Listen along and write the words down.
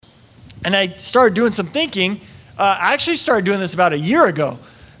And I started doing some thinking. I actually started doing this about a year ago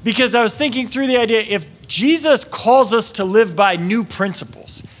because I was thinking through the idea, if Jesus calls us to live by new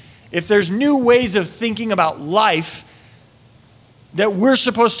principles, if there's new ways of thinking about life that we're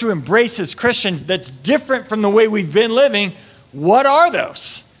supposed to embrace as Christians that's different from the way we've been living, what are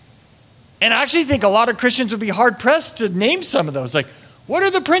those? And I actually think a lot of Christians would be hard-pressed to name some of those. Like, what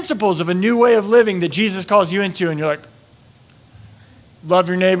are the principles of a new way of living that Jesus calls you into? And you're like, love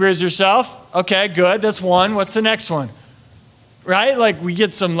your neighbor as yourself. Okay, good. That's one. What's the next one? Right? Like, we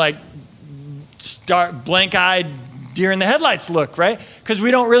get some blank-eyed deer in the headlights look, right? Because we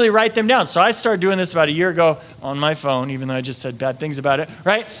don't really write them down. So I started doing this about a year ago on my phone, even though I just said bad things about it,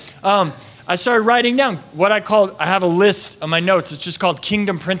 right? I started writing down what I have a list of my notes. It's just called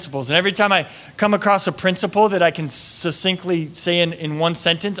Kingdom Principles. And every time I come across a principle that I can succinctly say in one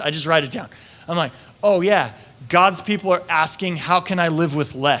sentence, I just write it down. I'm like, oh yeah, God's people are asking, how can I live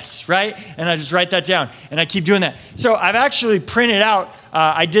with less, right? And I just write that down, and I keep doing that. So I've actually printed out,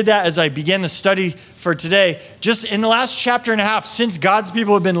 I did that as I began the study for today. Just in the last chapter and a half, since God's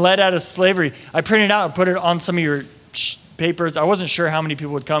people have been led out of slavery, I printed out and put it on some of your papers. I wasn't sure how many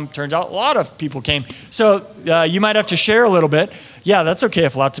people would come. Turns out a lot of people came. So you might have to share a little bit. Yeah, that's okay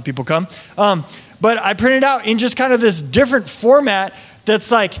if lots of people come. But I printed out in just kind of this different format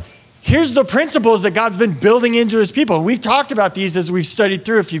that's like, here's the principles that God's been building into his people. We've talked about these as we've studied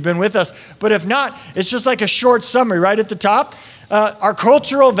through if you've been with us. But if not, it's just like a short summary right at the top. Our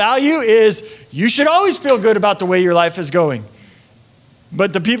cultural value is you should always feel good about the way your life is going.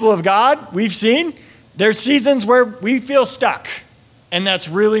 But the people of God, we've seen, there's seasons where we feel stuck. And that's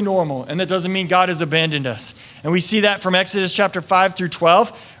really normal. And that doesn't mean God has abandoned us. And we see that from Exodus chapter 5 through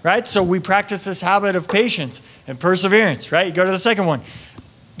 12, right? So we practice this habit of patience and perseverance, right? You go to the second one.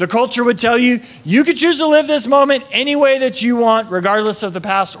 The culture would tell you, you could choose to live this moment any way that you want, regardless of the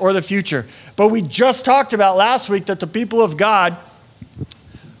past or the future. But we just talked about last week that the people of God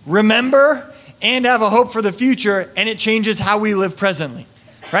remember and have a hope for the future, and it changes how we live presently,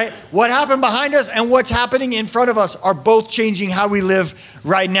 right? What happened behind us and what's happening in front of us are both changing how we live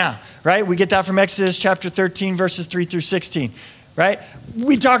right now, right? We get that from Exodus chapter 13, verses 3 through 16, right?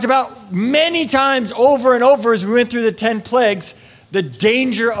 We talked about many times over and over as we went through the 10 plagues, the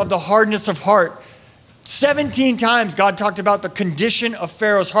danger of the hardness of heart. 17 times God talked about the condition of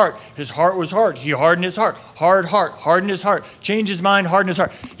Pharaoh's heart. His heart was hard. He hardened his heart. Hard heart. Hardened his heart. Changed his mind. Hardened his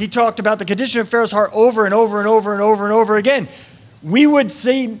heart. He talked about the condition of Pharaoh's heart over and over and over and over and over again. We would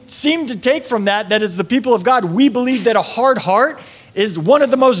seem to take from that as the people of God, we believe that a hard heart is one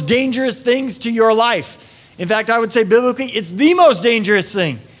of the most dangerous things to your life. In fact, I would say biblically, it's the most dangerous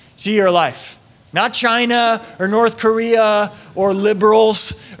thing to your life. Not China or North Korea or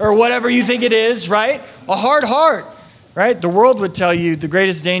liberals or whatever you think it is, right? A hard heart, right? The world would tell you the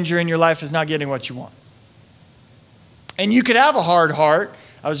greatest danger in your life is not getting what you want. And you could have a hard heart.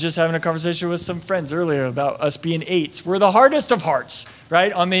 I was just having a conversation with some friends earlier about us being 8s. We're the hardest of hearts,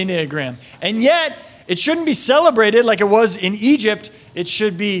 right, on the Enneagram. And yet, it shouldn't be celebrated like it was in Egypt. It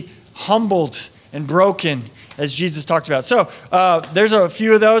should be humbled and broken, as Jesus talked about. So there's a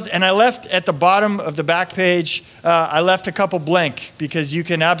few of those. And I left at the bottom of the back page, I left a couple blank because you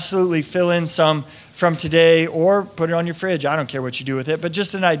can absolutely fill in some from today or put it on your fridge. I don't care what you do with it, but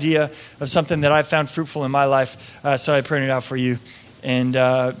just an idea of something that I found fruitful in my life. So I printed it out for you. And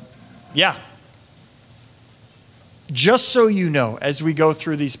just so you know, as we go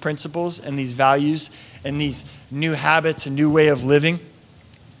through these principles and these values and these new habits and new way of living,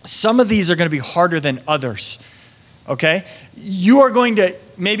 some of these are going to be harder than others, okay? You are going to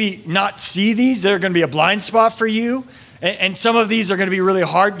maybe not see these. They're going to be a blind spot for you. And some of these are going to be really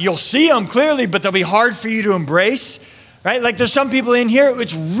hard. You'll see them clearly, but they'll be hard for you to embrace, right? Like there's some people in here,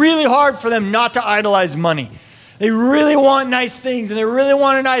 it's really hard for them not to idolize money. They really want nice things, and they really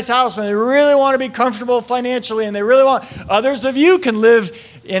want a nice house, and they really want to be comfortable financially, and they really want... Others of you can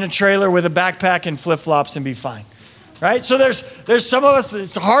live in a trailer with a backpack and flip-flops and be fine. Right? So there's some of us,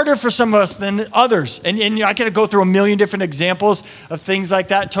 it's harder for some of us than others. And I could go through a million different examples of things like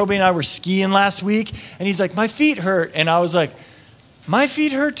that. Toby and I were skiing last week, and he's like, my feet hurt. And I was like, my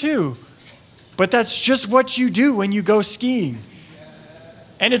feet hurt too. But that's just what you do when you go skiing.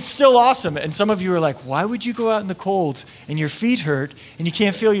 And it's still awesome. And some of you are like, why would you go out in the cold and your feet hurt and you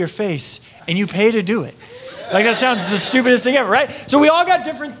can't feel your face and you pay to do it? Like that sounds the stupidest thing ever, right? So we all got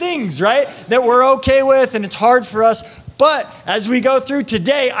different things, right, that we're okay with, and it's hard for us. But as we go through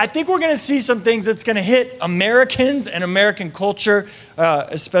today, I think we're going to see some things that's going to hit Americans and American culture,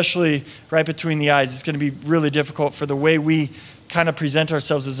 especially right between the eyes. It's going to be really difficult for the way we kind of present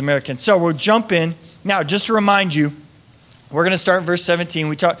ourselves as Americans. So we'll jump in. Now, just to remind you, We're going to start in verse 17.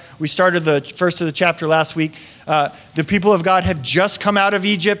 We started the first of the chapter last week. The people of God have just come out of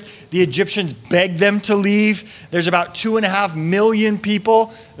Egypt. The Egyptians begged them to leave. There's about 2.5 million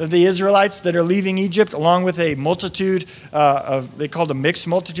people of the Israelites that are leaving Egypt, along with a multitude they called a mixed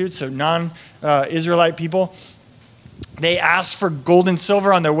multitude, so non-Israelite people. They asked for gold and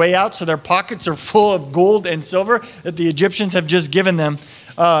silver on their way out, so their pockets are full of gold and silver that the Egyptians have just given them.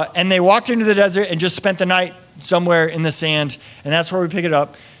 And they walked into the desert and just spent the night somewhere in the sand. And that's where we pick it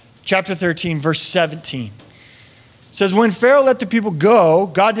up. Chapter 13, verse 17. It says, when Pharaoh let the people go,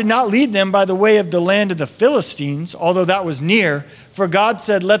 God did not lead them by the way of the land of the Philistines, although that was near. For God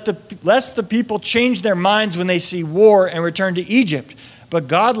said, lest the people change their minds when they see war and return to Egypt. But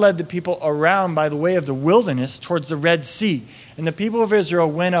God led the people around by the way of the wilderness towards the Red Sea. And the people of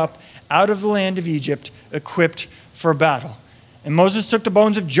Israel went up out of the land of Egypt, equipped for battle. And Moses took the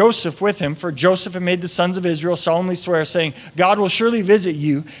bones of Joseph with him, for Joseph had made the sons of Israel solemnly swear, saying, God will surely visit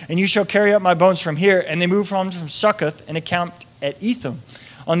you, and you shall carry up my bones from here. And they moved from Succoth and encamped at Etham,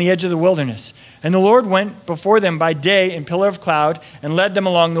 on the edge of the wilderness. And the Lord went before them by day in pillar of cloud, and led them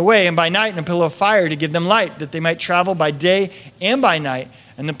along the way, and by night in a pillar of fire to give them light, that they might travel by day and by night.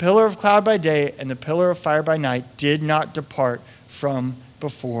 And the pillar of cloud by day and the pillar of fire by night did not depart from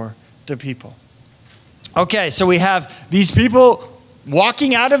before the people. Okay, so we have these people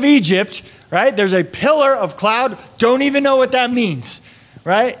walking out of Egypt, right? There's a pillar of cloud. Don't even know what that means,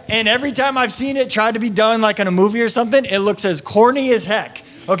 right? And every time I've seen it tried to be done like in a movie or something, it looks as corny as heck.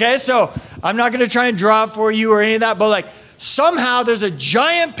 Okay, so I'm not going to try and draw it for you or any of that, but like somehow there's a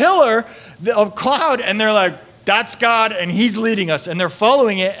giant pillar of cloud and they're like, that's God and he's leading us and they're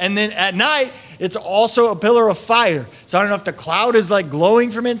following it. And then at night, it's also a pillar of fire. So I don't know if the cloud is like glowing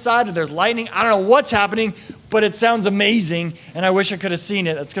from inside or there's lightning. I don't know what's happening, but it sounds amazing. And I wish I could have seen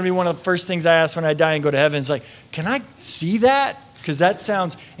it. That's going to be one of the first things I ask when I die and go to heaven. It's like, can I see that? Because that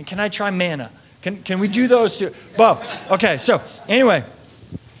sounds, and can I try manna? Can we do those too? Well, okay, so anyway.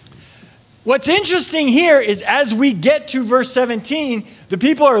 What's interesting here is as we get to verse 17, the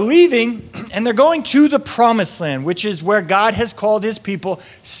people are leaving and they're going to the promised land, which is where God has called his people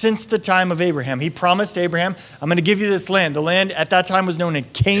since the time of Abraham. He promised Abraham, I'm going to give you this land. The land at that time was known as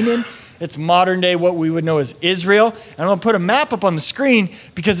Canaan. It's modern day what we would know as Israel. And I'm going to put a map up on the screen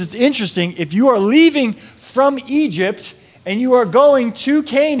because it's interesting. If you are leaving from Egypt and you are going to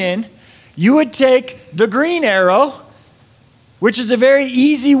Canaan, you would take the green arrow, which is a very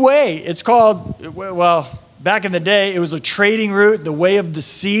easy way. It's called, well, back in the day, it was a trading route, the way of the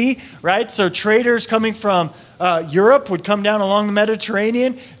sea, right? So traders coming from Europe would come down along the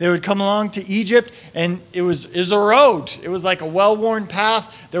Mediterranean. They would come along to Egypt, and it was a road. It was like a well-worn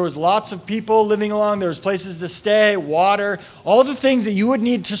path. There was lots of people living along. There was places to stay, water. All the things that you would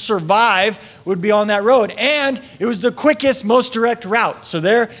need to survive would be on that road. And it was the quickest, most direct route. So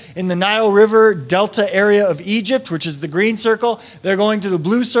they're in the Nile River Delta area of Egypt, which is the green circle. They're going to the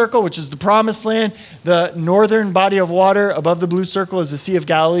blue circle, which is the promised land. The northern body of water above the blue circle is the Sea of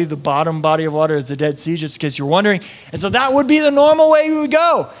Galilee. The bottom body of water is the Dead Sea, just in case you're wondering. And so that would be the normal way you would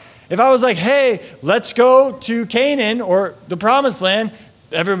go. If I was like, hey, let's go to Canaan or the promised land,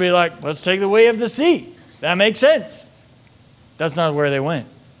 everybody would be like, let's take the way of the sea. That makes sense. That's not where they went.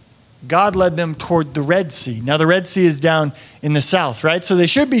 God led them toward the Red Sea. Now the Red Sea is down in the south, right? So they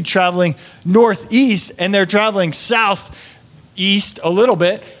should be traveling northeast and they're traveling southeast a little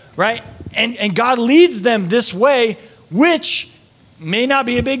bit, right? And God leads them this way, which may not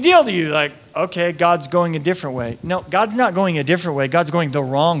be a big deal to you. Like, okay, God's going a different way. No, God's not going a different way. God's going the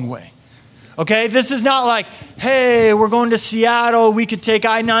wrong way. Okay, this is not like, hey, we're going to Seattle. We could take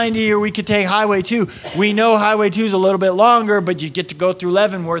I-90 or we could take Highway 2. We know Highway 2 is a little bit longer, but you get to go through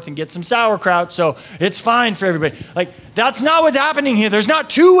Leavenworth and get some sauerkraut, so it's fine for everybody. Like, that's not what's happening here. There's not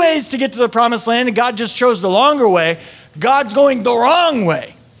two ways to get to the promised land, and God just chose the longer way. God's going the wrong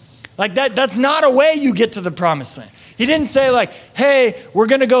way. Like, that's not a way you get to the promised land. He didn't say like, hey, we're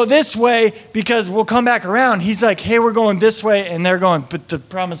going to go this way because we'll come back around. He's like, hey, we're going this way. And they're going, but the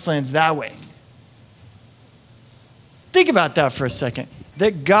promised land's that way. Think about that for a second.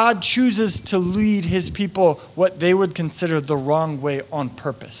 That God chooses to lead his people what they would consider the wrong way on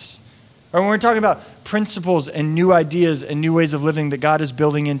purpose. Or when we're talking about principles and new ideas and new ways of living that God is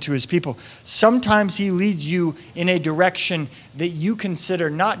building into his people, sometimes he leads you in a direction that you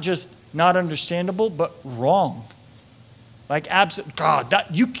consider not just not understandable, but wrong. Like, God,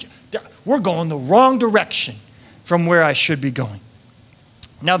 we're going the wrong direction from where I should be going.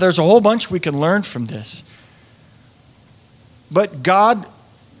 Now, there's a whole bunch we can learn from this. But God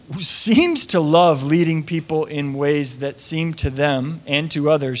seems to love leading people in ways that seem to them and to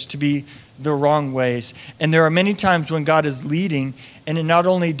others to be the wrong ways. And there are many times when God is leading, and it not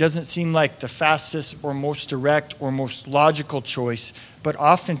only doesn't seem like the fastest or most direct or most logical choice, but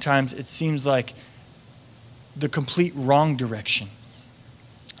oftentimes it seems like the complete wrong direction.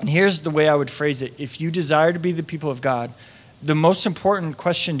 And here's the way I would phrase it. If you desire to be the people of God, the most important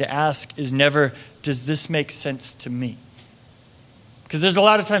question to ask is never, does this make sense to me? Because there's a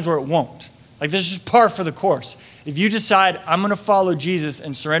lot of times where it won't. Like, this is par for the course. If you decide, I'm going to follow Jesus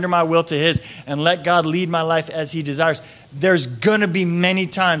and surrender my will to his and let God lead my life as he desires, there's going to be many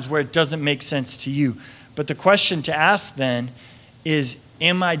times where it doesn't make sense to you. But the question to ask then is,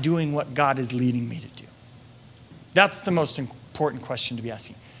 am I doing what God is leading me to do? That's the most important question to be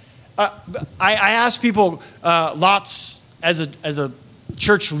asking. I ask people lots as a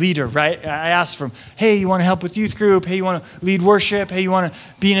church leader, right? I ask them, hey, you want to help with youth group? Hey, you want to lead worship? Hey, you want to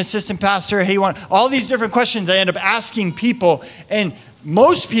be an assistant pastor? Hey, you want all these different questions I end up asking people. And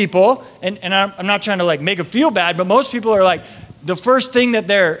most people, and I'm not trying to like make them feel bad, but most people are like, the first thing that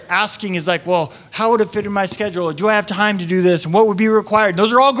they're asking is like, well, how would it fit in my schedule? Or do I have time to do this? And what would be required?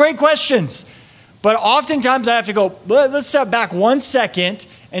 Those are all great questions. But oftentimes I have to go, let's step back 1 second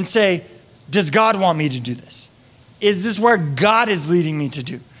and say, does God want me to do this? Is this where God is leading me to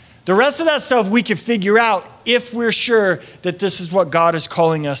do? The rest of that stuff we can figure out if we're sure that this is what God is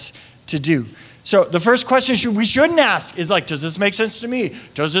calling us to do. So the first question we shouldn't ask is like, does this make sense to me?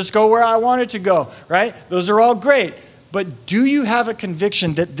 Does this go where I want it to go? Right? Those are all great. But do you have a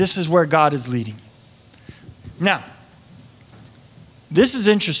conviction that this is where God is leading you? Now, this is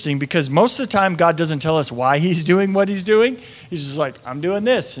interesting because most of the time God doesn't tell us why he's doing what he's doing. He's just like, I'm doing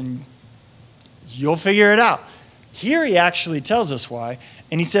this and you'll figure it out. Here he actually tells us why.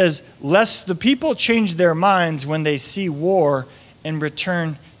 And he says, lest the people change their minds when they see war and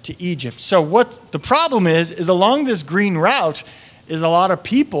return to Egypt. So what the problem is along this green route is a lot of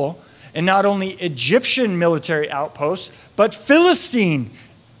people, and not only Egyptian military outposts, but Philistine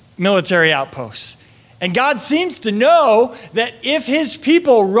military outposts. And God seems to know that if his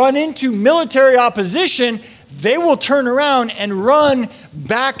people run into military opposition, they will turn around and run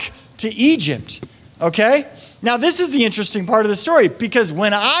back to Egypt. Okay? Now, this is the interesting part of the story, because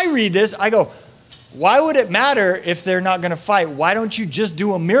when I read this, I go, why would it matter if they're not going to fight? Why don't you just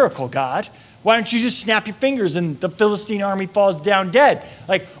do a miracle, God? Why don't you just snap your fingers and the Philistine army falls down dead?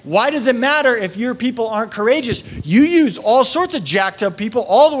 Like, why does it matter if your people aren't courageous? You use all sorts of jacked up people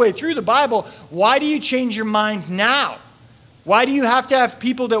all the way through the Bible. Why do you change your mind now? Why do you have to have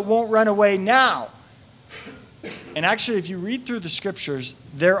people that won't run away now? And actually, if you read through the scriptures,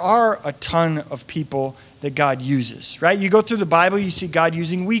 there are a ton of people that God uses, right? You go through the Bible, you see God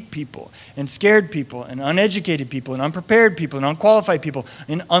using weak people and scared people and uneducated people and unprepared people and unqualified people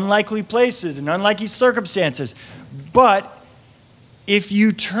in unlikely places and unlikely circumstances. But if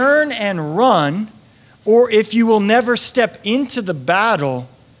you turn and run, or if you will never step into the battle,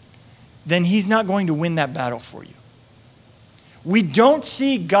 then he's not going to win that battle for you. We don't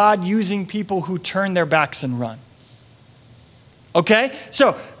see God using people who turn their backs and run. Okay?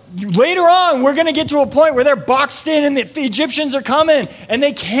 So later on, we're going to get to a point where they're boxed in and the Egyptians are coming and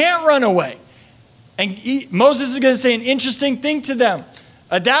they can't run away. And Moses is going to say an interesting thing to them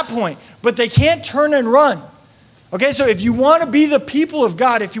at that point, but they can't turn and run. Okay? So if you want to be the people of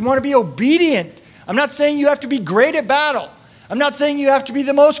God, if you want to be obedient, I'm not saying you have to be great at battle. I'm not saying you have to be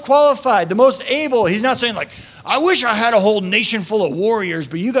the most qualified, the most able. He's not saying like, I wish I had a whole nation full of warriors,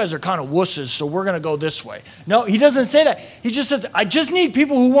 but you guys are kind of wusses, so we're going to go this way. No, he doesn't say that. He just says, I just need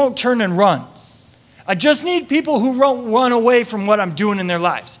people who won't turn and run. I just need people who won't run away from what I'm doing in their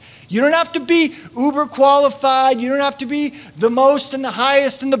lives. You don't have to be uber qualified. You don't have to be the most and the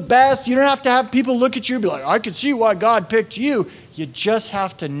highest and the best. You don't have to have people look at you and be like, I can see why God picked you. You just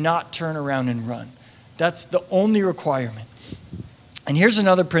have to not turn around and run. That's the only requirement. And here's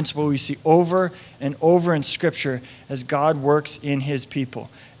another principle we see over and over in Scripture as God works in his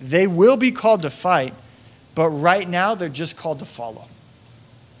people. They will be called to fight, but right now they're just called to follow.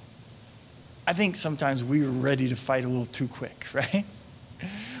 I think sometimes we're ready to fight a little too quick, right?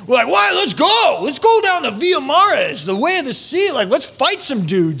 We're like, why? Let's go. Let's go down the Via Maris, the way of the sea. Like, let's fight some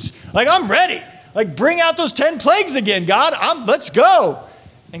dudes. Like, I'm ready. Like, bring out those 10 plagues again, God. Let's go.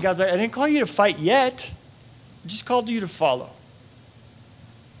 And God's like, I didn't call you to fight yet. I just called you to follow.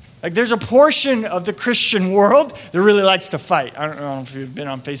 Like, there's a portion of the Christian world that really likes to fight. I don't know if you've been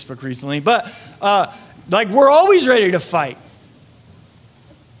on Facebook recently, but like, we're always ready to fight.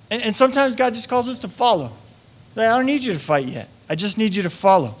 And sometimes God just calls us to follow. Like, I don't need you to fight yet. I just need you to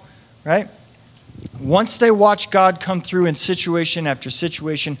follow, right? once they watch God come through in situation after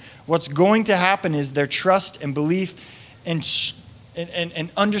situation, what's going to happen is their trust and belief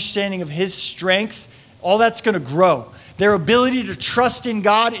and understanding of his strength, all that's going to grow. Their ability to trust in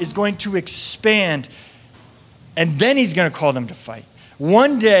God is going to expand, and then he's going to call them to fight.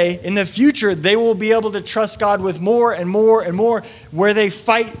 One day in the future, they will be able to trust God with more and more and more, where they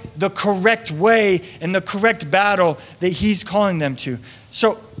fight the correct way and the correct battle that he's calling them to.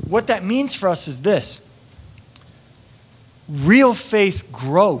 So what that means for us is this. Real faith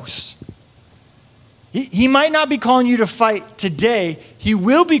grows. He might not be calling you to fight today. He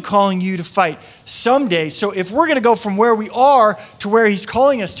will be calling you to fight someday. So if we're going to go from where we are to where he's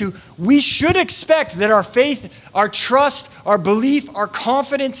calling us to, we should expect that our faith, our trust, our belief, our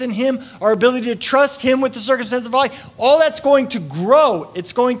confidence in him, our ability to trust him with the circumstances of life, all that's going to grow.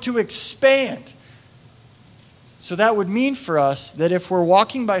 It's going to expand. So that would mean for us that if we're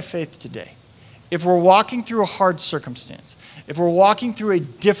walking by faith today, if we're walking through a hard circumstance, if we're walking through a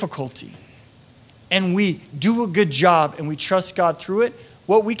difficulty, and we do a good job and we trust God through it,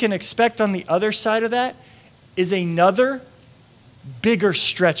 what we can expect on the other side of that is another bigger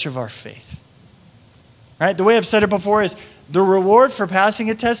stretch of our faith. Right? The way I've said it before is the reward for passing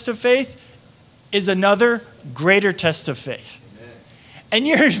a test of faith is another greater test of faith. And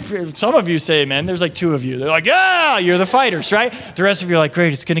some of you say amen. There's like two of you. They're like, yeah, you're the fighters, right? The rest of you are like,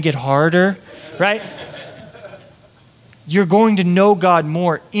 great, it's going to get harder, right? You're going to know God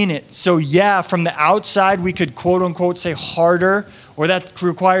more in it. So yeah, from the outside, we could quote unquote say harder, or that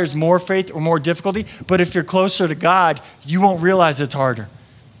requires more faith or more difficulty. But if you're closer to God, you won't realize it's harder.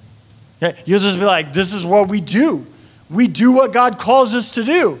 You'll just be like, this is what we do. We do what God calls us to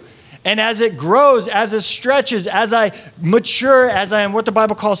do. And as it grows, as it stretches, as I mature, as I am what the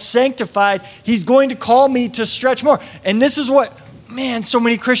Bible calls sanctified, he's going to call me to stretch more. And this is what, man, so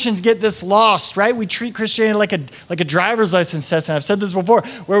many Christians get this lost, right? We treat Christianity like a driver's license test. And I've said this before,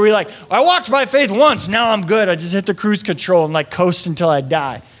 where we like, I walked by faith once, now I'm good. I just hit the cruise control and like coast until I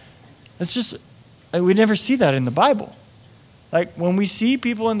die. It's just, we never see that in the Bible. Like when we see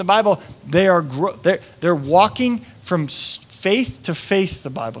people in the Bible, they're walking from faith to faith,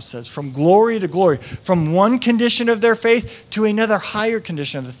 the Bible says, from glory to glory, from one condition of their faith to another higher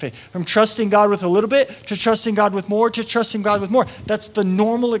condition of the faith, from trusting God with a little bit to trusting God with more to trusting God with more. That's the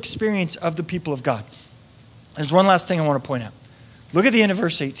normal experience of the people of God. There's one last thing I want to point out. Look at the end of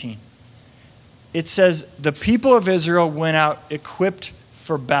verse 18. It says, the people of Israel went out equipped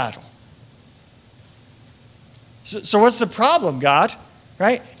for battle. So what's the problem, God?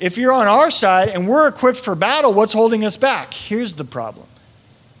 Right? If you're on our side and we're equipped for battle, what's holding us back? Here's the problem.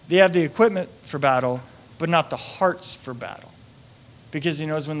 They have the equipment for battle, but not the hearts for battle. Because he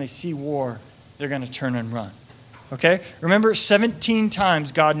knows when they see war, they're going to turn and run. Okay? Remember, 17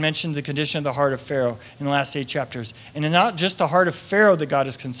 times God mentioned the condition of the heart of Pharaoh in the last 8 chapters. And it's not just the heart of Pharaoh that God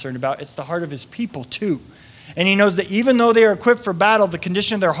is concerned about, it's the heart of his people too. And he knows that even though they are equipped for battle, the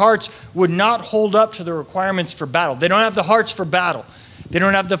condition of their hearts would not hold up to the requirements for battle. They don't have the hearts for battle. They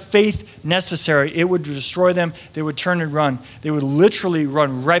don't have the faith necessary. It would destroy them. They would turn and run. They would literally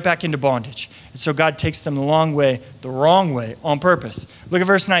run right back into bondage. And so God takes them the wrong way, on purpose. Look at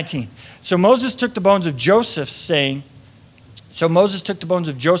verse 19. So Moses took the bones of Joseph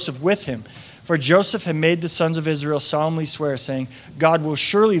with him. For Joseph had made the sons of Israel solemnly swear, saying, God will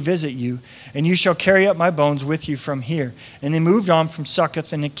surely visit you, and you shall carry up my bones with you from here. And they moved on from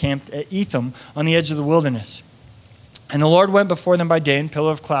Succoth and encamped at Etham on the edge of the wilderness. And the Lord went before them by day in a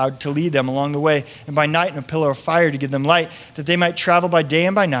pillar of cloud to lead them along the way, and by night in a pillar of fire to give them light, that they might travel by day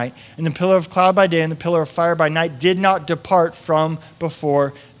and by night. And the pillar of cloud by day and the pillar of fire by night did not depart from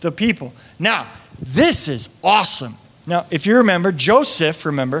before the people. Now, this is awesome. Now, if you remember, Joseph,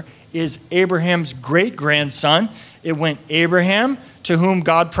 is Abraham's great-grandson. It went Abraham, to whom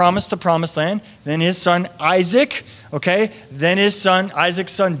God promised the promised land, then his son Isaac, then his son,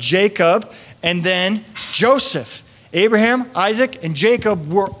 Isaac's son Jacob, and then Joseph. Abraham, Isaac, and Jacob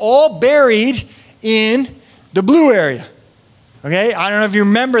were all buried in the blue area. Okay, I don't know if you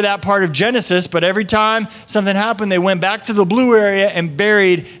remember that part of Genesis, but every time something happened, they went back to the blue area and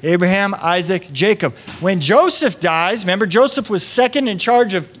buried Abraham, Isaac, Jacob. When Joseph dies, remember Joseph was second in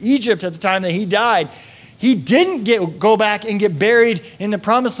charge of Egypt at the time that he died. He didn't go back and get buried in the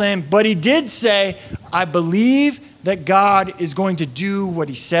promised land, but he did say, I believe that God is going to do what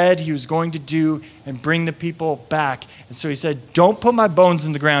he said he was going to do and bring the people back. And so he said, don't put my bones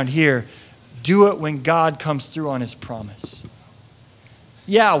in the ground here. Do it when God comes through on his promise.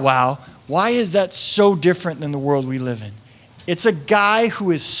 Yeah, wow. Why is that so different than the world we live in? It's a guy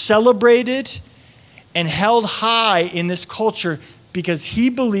who is celebrated and held high in this culture because he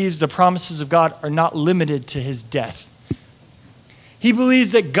believes the promises of God are not limited to his death. He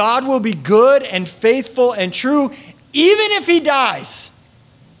believes that God will be good and faithful and true even if he dies.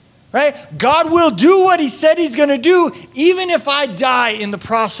 Right? God will do what he said he's going to do even if I die in the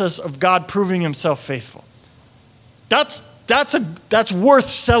process of God proving himself faithful. That's worth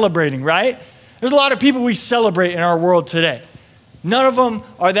celebrating, right? There's a lot of people we celebrate in our world today. None of them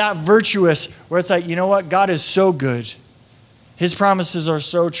are that virtuous where it's like, you know what? God is so good. His promises are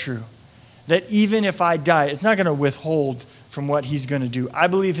so true that even if I die, it's not going to withhold from what he's going to do. I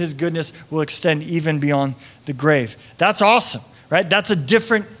believe his goodness will extend even beyond the grave. That's awesome, right? That's a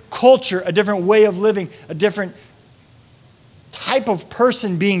different culture, a different way of living, a different type of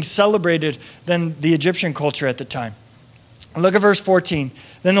person being celebrated than the Egyptian culture at the time. Look at verse 14.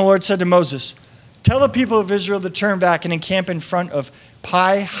 Then the Lord said to Moses, tell the people of Israel to turn back and encamp in front of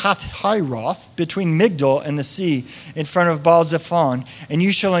Pi-hahiroth, between Migdol and the sea, in front of Baal-zephon, and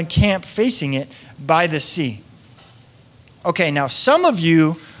you shall encamp facing it by the sea. Okay, now some of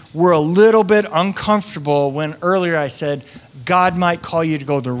you were a little bit uncomfortable when earlier I said God might call you to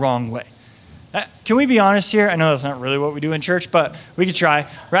go the wrong way. Can we be honest here? I know that's not really what we do in church, but we could try,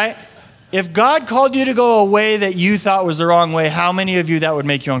 right? If God called you to go a way that you thought was the wrong way, how many of you that would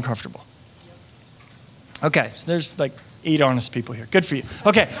make you uncomfortable? Okay, so there's like 8 honest people here. Good for you.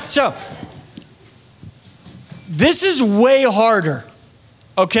 Okay, so this is way harder,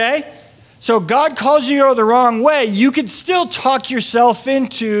 okay? So God calls you to go the wrong way. You could still talk yourself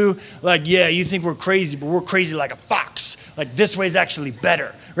into like, yeah, you think we're crazy, but we're crazy like a fox. Like this way is actually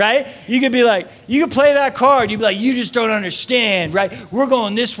better, right? You could be like, you could play that card. You'd be like, you just don't understand, right? We're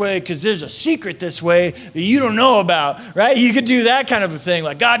going this way because there's a secret this way that you don't know about, right? You could do that kind of a thing.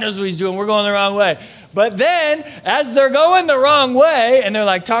 Like God knows what he's doing. We're going the wrong way. But then as they're going the wrong way and they're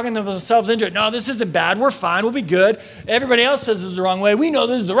like talking themselves into it, no, this isn't bad. We're fine. We'll be good. Everybody else says this is the wrong way. We know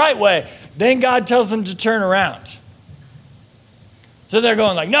this is the right way. Then God tells them to turn around. So they're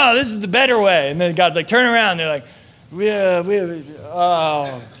going like, no, this is the better way. And then God's like, turn around. They're like,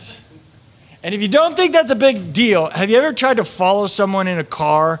 oh. And if you don't think that's a big deal, have you ever tried to follow someone in a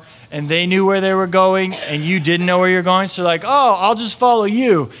car and they knew where they were going and you didn't know where you're going? So like, oh, I'll just follow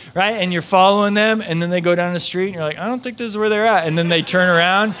you, right? And you're following them and then they go down the street and you're like, I don't think this is where they're at. And then they turn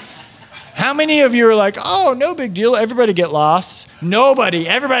around. How many of you are like, oh, no big deal. Everybody get lost. Nobody.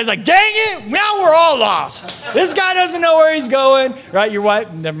 Everybody's like, dang it. Now we're all lost. This guy doesn't know where he's going, right? Your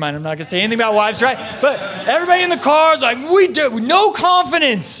wife, never mind. I'm not going to say anything about wives, right? But everybody in the car is like, we do no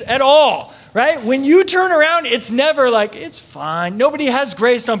confidence at all, right? When you turn around, it's never like, it's fine. Nobody has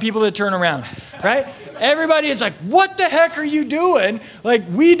grace on people that turn around, right? Everybody is like, what the heck are you doing? Like,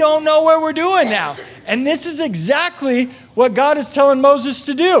 we don't know where we're doing now. And this is exactly what God is telling Moses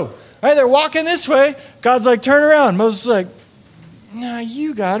to do. Right, they're walking this way. God's like, turn around. Moses is like, nah,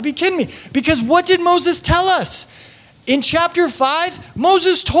 you got to be kidding me. Because what did Moses tell us? In chapter 5,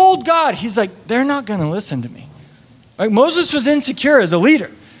 Moses told God, he's like, they're not going to listen to me. Like, Moses was insecure as a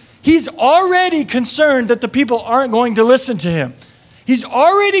leader. He's already concerned that the people aren't going to listen to him. He's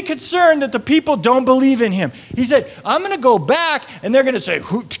already concerned that the people don't believe in him. He said, I'm going to go back and they're going to say,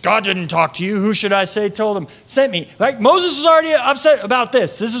 God didn't talk to you. Who should I say told him, sent me? Like Moses was already upset about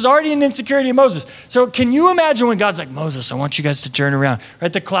this. This is already an insecurity of Moses. So can you imagine when God's like, Moses, I want you guys to turn around.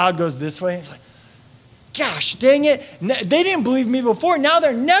 Right? The cloud goes this way. It's like, gosh, dang it. They didn't believe me before. Now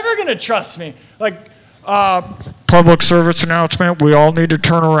they're never going to trust me. Like, public service announcement. We all need to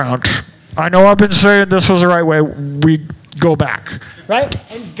turn around. I know I've been saying this was the right way. We go back, right?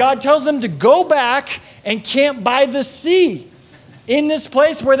 And God tells them to go back and camp by the sea in this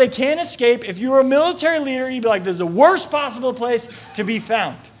place where they can't escape. If you were a military leader, you'd be like, this is the worst possible place to be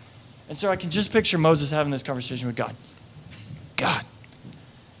found. And so I can just picture Moses having this conversation with God. God,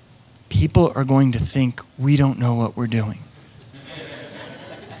 people are going to think we don't know what we're doing.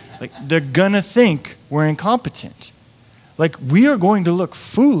 Like, they're going to think we're incompetent. Like, we are going to look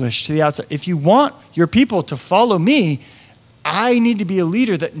foolish to the outside. If you want your people to follow me, I need to be a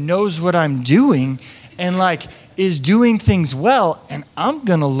leader that knows what I'm doing and like is doing things well. And I'm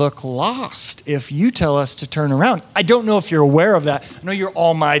going to look lost if you tell us to turn around. I don't know if you're aware of that. I know you're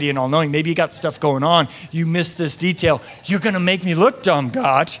almighty and all-knowing. Maybe you got stuff going on. You missed this detail. You're going to make me look dumb,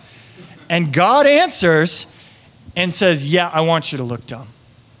 God. And God answers and says, yeah, I want you to look dumb.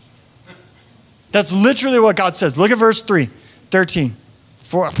 That's literally what God says. Look at verse 13.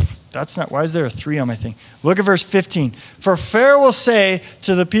 That's not, why is there a 3 on my thing? Look at verse 15. For Pharaoh will say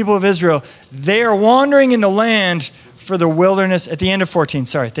to the people of Israel, they are wandering in the land for the wilderness. At the end of 14,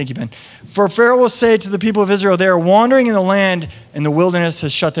 sorry, thank you, Ben. For Pharaoh will say to the people of Israel, they are wandering in the land and the wilderness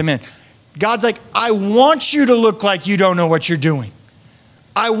has shut them in. God's like, I want you to look like you don't know what you're doing.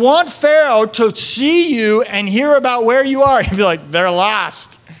 I want Pharaoh to see you and hear about where you are. He'd be like, they're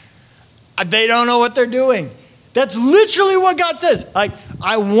lost. They don't know what they're doing. That's literally what God says. Like,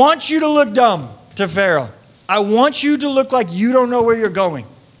 I want you to look dumb to Pharaoh. I want you to look like you don't know where you're going.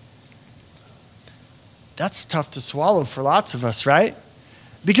 That's tough to swallow for lots of us, right?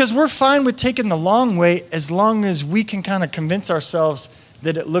 Because we're fine with taking the long way as long as we can kind of convince ourselves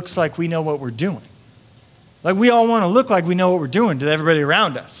that it looks like we know what we're doing. Like, we all want to look like we know what we're doing to everybody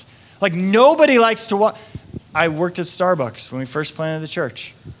around us. Like, nobody likes to watch. I worked at Starbucks when we first planted the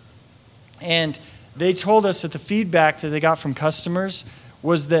church. And they told us that the feedback that they got from customers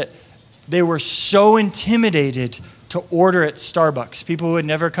was that they were so intimidated to order at Starbucks. People who had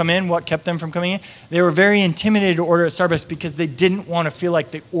never come in, what kept them from coming in? They were very intimidated to order at Starbucks because they didn't want to feel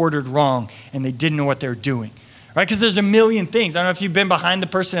like they ordered wrong and they didn't know what they were doing. Right? Because there's a million things. I don't know if you've been behind the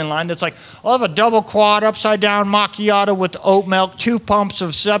person in line that's like, I'll have a double quad upside down macchiato with oat milk, 2 pumps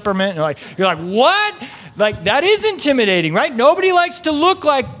of peppermint. And you're like, what? Like, that is intimidating, right? Nobody likes to look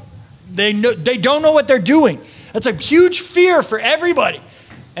like they don't know what they're doing. That's a huge fear for everybody.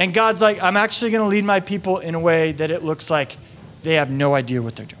 And God's like, I'm actually going to lead my people in a way that it looks like they have no idea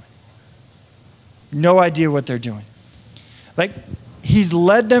what they're doing. No idea what they're doing. Like, he's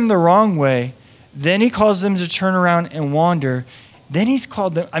led them the wrong way. Then he calls them to turn around and wander. Then he's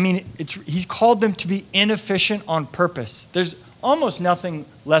called them, he's called them to be inefficient on purpose. There's almost nothing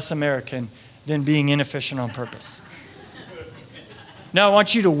less American than being inefficient on purpose. Now, I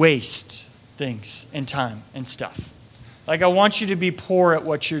want you to waste things and time and stuff. Like, I want you to be poor at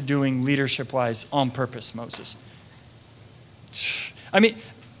what you're doing leadership-wise on purpose, Moses. I mean,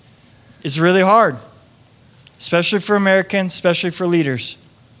 it's really hard, especially for Americans, especially for leaders.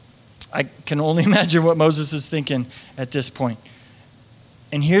 I can only imagine what Moses is thinking at this point.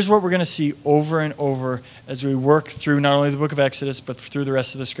 And here's what we're going to see over and over as we work through not only the book of Exodus, but through the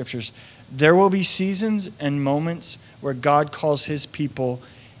rest of the scriptures. There will be seasons and moments where God calls his people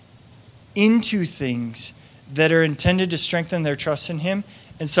into things that are intended to strengthen their trust in him.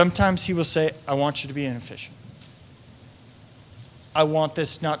 And sometimes he will say, I want you to be inefficient. I want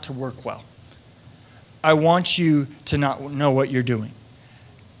this not to work well. I want you to not know what you're doing.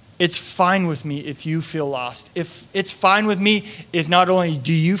 It's fine with me if you feel lost. If it's fine with me if not only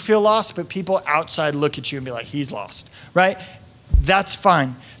do you feel lost, but people outside look at you and be like, he's lost, right? That's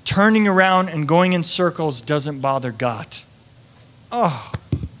fine. Turning around and going in circles doesn't bother God. Oh,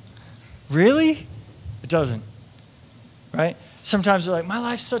 really? It doesn't, right? Sometimes they're like, my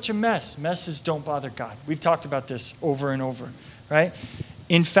life's such a mess. Messes don't bother God. We've talked about this over and over, right?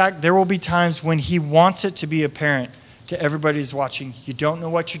 In fact, there will be times when he wants it to be apparent to everybody who's watching, you don't know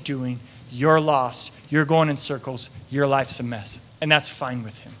what you're doing, you're lost, you're going in circles, your life's a mess. And that's fine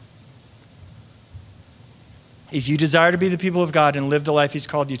with him. If you desire to be the people of God and live the life he's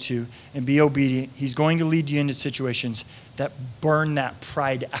called you to and be obedient, he's going to lead you into situations that burn that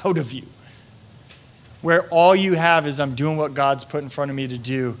pride out of you. Where all you have is, I'm doing what God's put in front of me to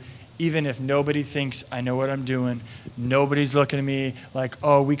do, even if nobody thinks I know what I'm doing. Nobody's looking at me like,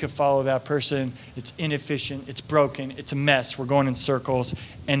 oh, we could follow that person. It's inefficient. It's broken. It's a mess. We're going in circles.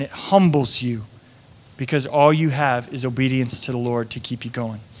 And it humbles you because all you have is obedience to the Lord to keep you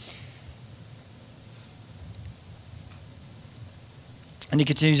going. And he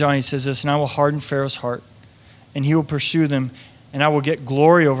continues on. He says this, and I will harden Pharaoh's heart, and he will pursue them, and I will get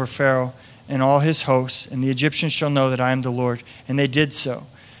glory over Pharaoh and all his hosts, and the Egyptians shall know that I am the Lord. And they did so.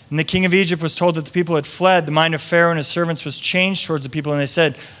 And the king of Egypt was told that the people had fled. The mind of Pharaoh and his servants was changed towards the people, and they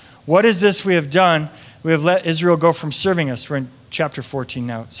said, what is this we have done? We have let Israel go from serving us. We're in chapter 14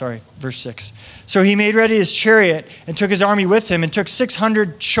 now. Verse 6. So he made ready his chariot and took his army with him and took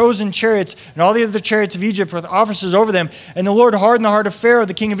 600 chosen chariots and all the other chariots of Egypt with officers over them. And the Lord hardened the heart of Pharaoh,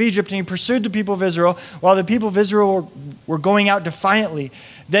 the king of Egypt, and he pursued the people of Israel while the people of Israel were going out defiantly.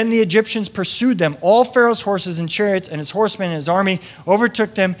 Then the Egyptians pursued them. All Pharaoh's horses and chariots and his horsemen and his army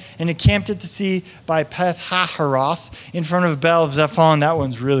overtook them and encamped at the sea by Peth-hahiroth in front of Baal-zephon. That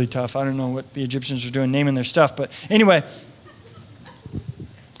one's really tough. I don't know what the Egyptians are doing naming their stuff. But anyway,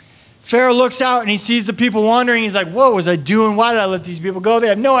 Pharaoh looks out and he sees the people wandering. He's like, what was I doing? Why did I let these people go? They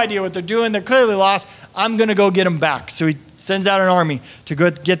have no idea what they're doing. They're clearly lost. I'm going to go get them back. So he sends out an army to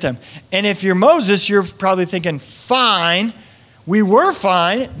go get them. And if you're Moses, you're probably thinking, fine. We were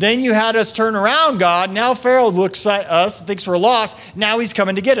fine. Then you had us turn around, God. Now Pharaoh looks at us, thinks we're lost. Now he's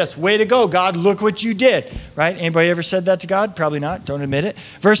coming to get us. Way to go, God. Look what you did. Right? Anybody ever said that to God? Probably not. Don't admit it.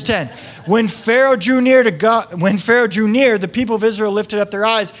 Verse 10. When Pharaoh drew near, the people of Israel lifted up their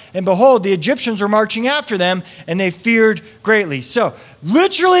eyes, and behold, the Egyptians were marching after them, and they feared greatly. So,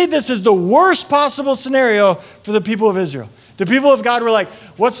 literally, this is the worst possible scenario for the people of Israel. The people of God were like,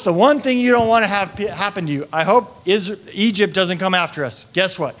 what's the one thing you don't want to have happen to you? I hope Egypt doesn't come after us.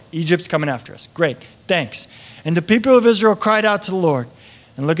 Guess what? Egypt's coming after us. Great. Thanks. And the people of Israel cried out to the Lord.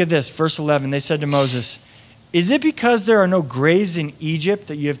 And look at this, verse 11. They said to Moses, is it because there are no graves in Egypt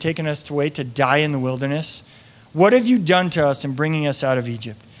that you have taken us away to die in the wilderness? What have you done to us in bringing us out of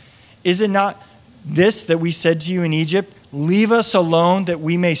Egypt? Is it not this that we said to you in Egypt? Leave us alone that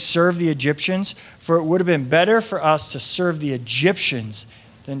we may serve the Egyptians, for it would have been better for us to serve the Egyptians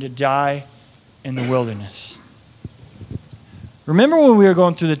than to die in the wilderness. Remember when we were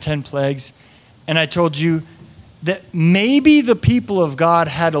going through the 10 plagues, and I told you that maybe the people of God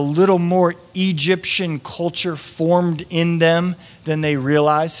had a little more Egyptian culture formed in them than they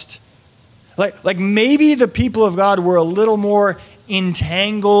realized? Like maybe the people of God were a little more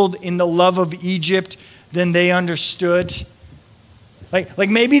entangled in the love of Egypt than they understood. Like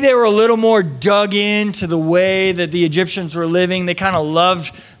maybe they were a little more dug into the way that the Egyptians were living. They kind of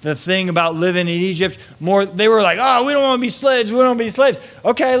loved the thing about living in Egypt more. They were like, oh, we don't want to be slaves. We don't want to be slaves.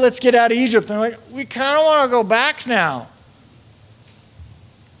 Okay, let's get out of Egypt. And they're like, we kind of want to go back now.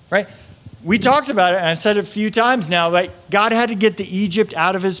 Right? We talked about it, and I've said it a few times now, like God had to get the Egypt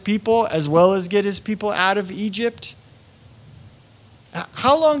out of his people as well as get his people out of Egypt.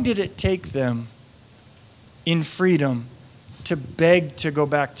 How long did it take them in freedom to beg to go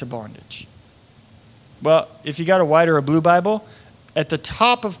back to bondage? Well, if you got a white or a blue Bible, at the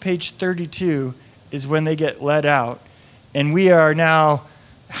top of page 32 is when they get let out. And we are now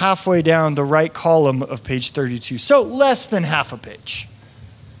halfway down the right column of page 32. So less than half a page.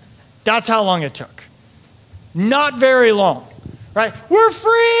 That's how long it took. Not very long, right? We're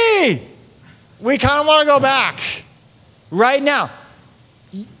free. We kind of want to go back right now.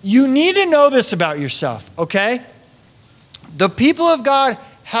 You need to know this about yourself, okay? The people of God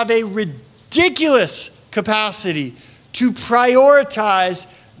have a ridiculous capacity to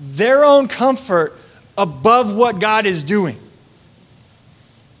prioritize their own comfort above what God is doing.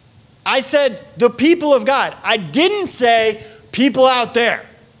 I said the people of God. I didn't say people out there.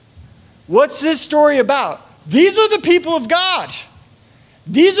 What's this story about? These are the people of God.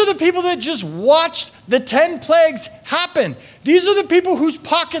 These are the people that just watched the 10 plagues happen. These are the people whose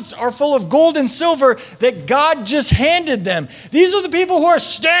pockets are full of gold and silver that God just handed them. These are the people who are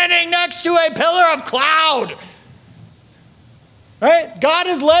standing next to a pillar of cloud. Right? God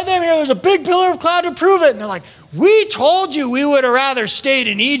has led them here. There's a big pillar of cloud to prove it. And they're like, we told you we would have rather stayed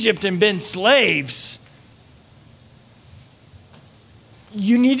in Egypt and been slaves.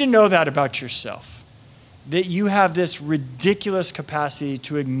 You need to know that about yourself. That you have this ridiculous capacity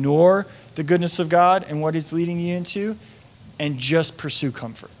to ignore the goodness of God and what he's leading you into and just pursue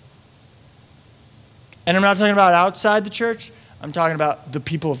comfort. And I'm not talking about outside the church. I'm talking about the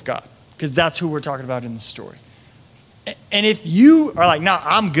people of God, because that's who we're talking about in the story. And if you are like, no,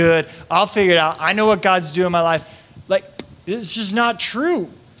 I'm good. I'll figure it out. I know what God's doing in my life. Like, it's just not true.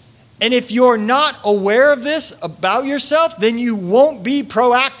 And if you're not aware of this about yourself, then you won't be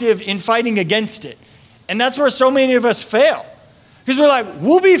proactive in fighting against it. And that's where so many of us fail. Because we're like,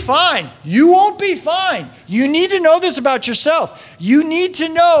 we'll be fine. You won't be fine. You need to know this about yourself. You need to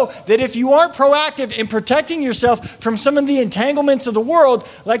know that if you aren't proactive in protecting yourself from some of the entanglements of the world,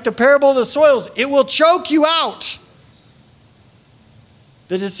 like the parable of the soils, it will choke you out.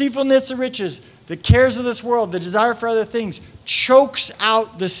 The deceitfulness of riches, the cares of this world, the desire for other things, chokes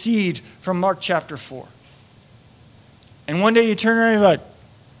out the seed from Mark chapter 4. And one day you turn around and you're like,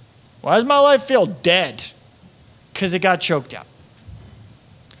 why does my life feel dead? Because it got choked out.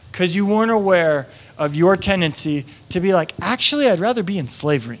 Because you weren't aware of your tendency to be like, actually, I'd rather be in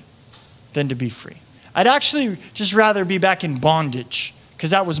slavery than to be free. I'd actually just rather be back in bondage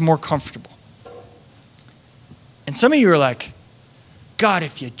because that was more comfortable. And some of you are like, God,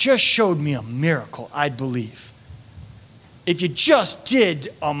 if you just showed me a miracle, I'd believe. If you just did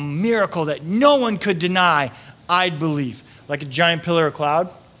a miracle that no one could deny, I'd believe. Like a giant pillar of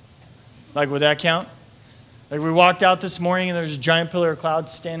cloud? Like, would that count? Like, we walked out this morning and there's a giant pillar of cloud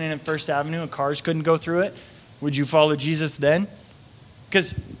standing at First Avenue and cars couldn't go through it. Would you follow Jesus then?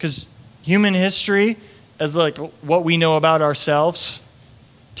 Because human history, as like what we know about ourselves,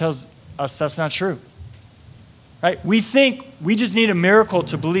 tells us that's not true. Right? We think we just need a miracle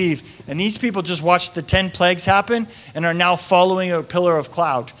to believe. And these people just watched the 10 plagues happen and are now following a pillar of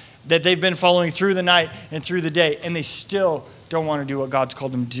cloud that they've been following through the night and through the day. And they still don't want to do what God's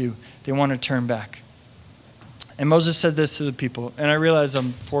called them to do. They want to turn back. And Moses said this to the people. And I realize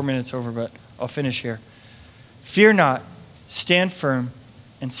I'm 4 minutes over, but I'll finish here. Fear not, stand firm,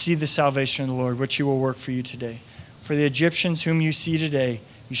 and see the salvation of the Lord, which he will work for you today. For the Egyptians whom you see today,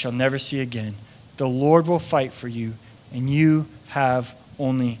 you shall never see again. The Lord will fight for you, and you have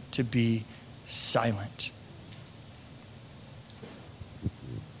only to be silent.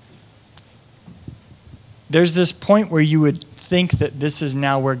 There's this point where you would think that this is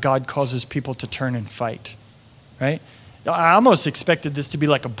now where God causes people to turn and fight, right? I almost expected this to be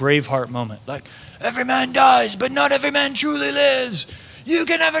like a Braveheart moment. Like, every man dies, but not every man truly lives. You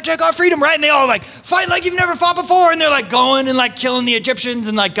can never take our freedom, right? And they all like fight like you've never fought before. And they're like going and like killing the Egyptians,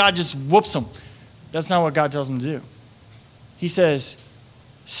 and like God just whoops them. That's not what God tells them to do. He says,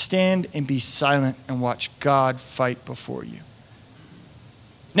 stand and be silent and watch God fight before you.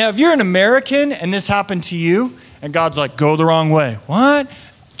 Now, if you're an American and this happened to you, and God's like, go the wrong way. What?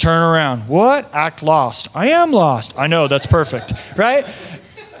 Turn around. What? Act lost. I am lost. I know, that's perfect, right?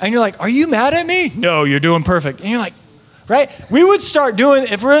 And you're like, are you mad at me? No, you're doing perfect. And you're like, right? We would start doing,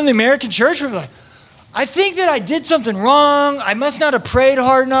 if we're in the American church, we'd be like, I think that I did something wrong. I must not have prayed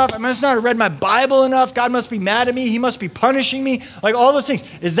hard enough. I must not have read my Bible enough. God must be mad at me. He must be punishing me. Like all those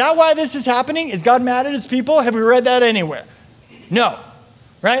things. Is that why this is happening? Is God mad at his people? Have we read that anywhere? No.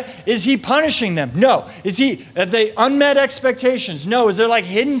 Right? Is he punishing them? No. Have they unmet expectations? No. Is there like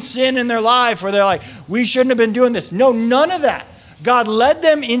hidden sin in their life where they're like, we shouldn't have been doing this? No, none of that. God led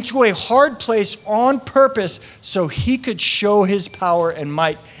them into a hard place on purpose so he could show his power and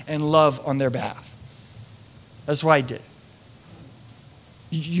might and love on their behalf. That's why he did it.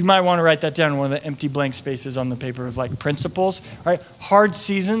 You might want to write that down in one of the empty blank spaces on the paper of like principles. Right? Hard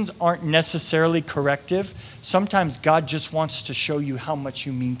seasons aren't necessarily corrective. Sometimes God just wants to show you how much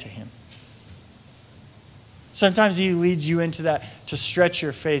you mean to him. Sometimes he leads you into that to stretch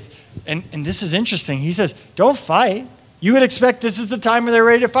your faith. And this is interesting. He says, don't fight. You would expect this is the time where they're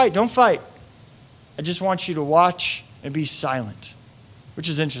ready to fight. Don't fight. I just want you to watch and be silent, which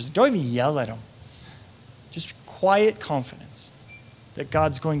is interesting. Don't even yell at them. Just quiet confidence that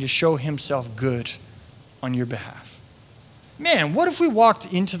God's going to show himself good on your behalf. Man, what if we walked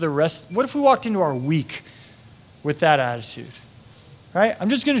into our week with that attitude? Right? I'm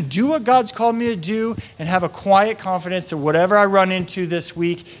just going to do what God's called me to do and have a quiet confidence that whatever I run into this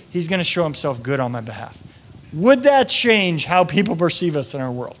week, he's going to show himself good on my behalf. Would that change how people perceive us in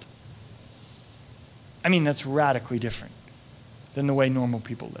our world? I mean, that's radically different than the way normal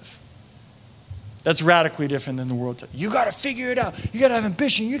people live. That's radically different than the world says. You got to figure it out. You got to have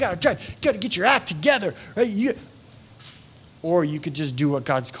ambition. You got to try. You got to get your act together. Right? Or you could just do what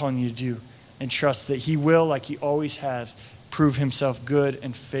God's calling you to do and trust that he will, like he always has, prove himself good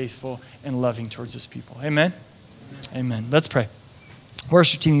and faithful and loving towards his people. Amen? Amen. Let's pray.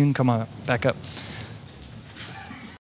 Worship team, you can come on back up.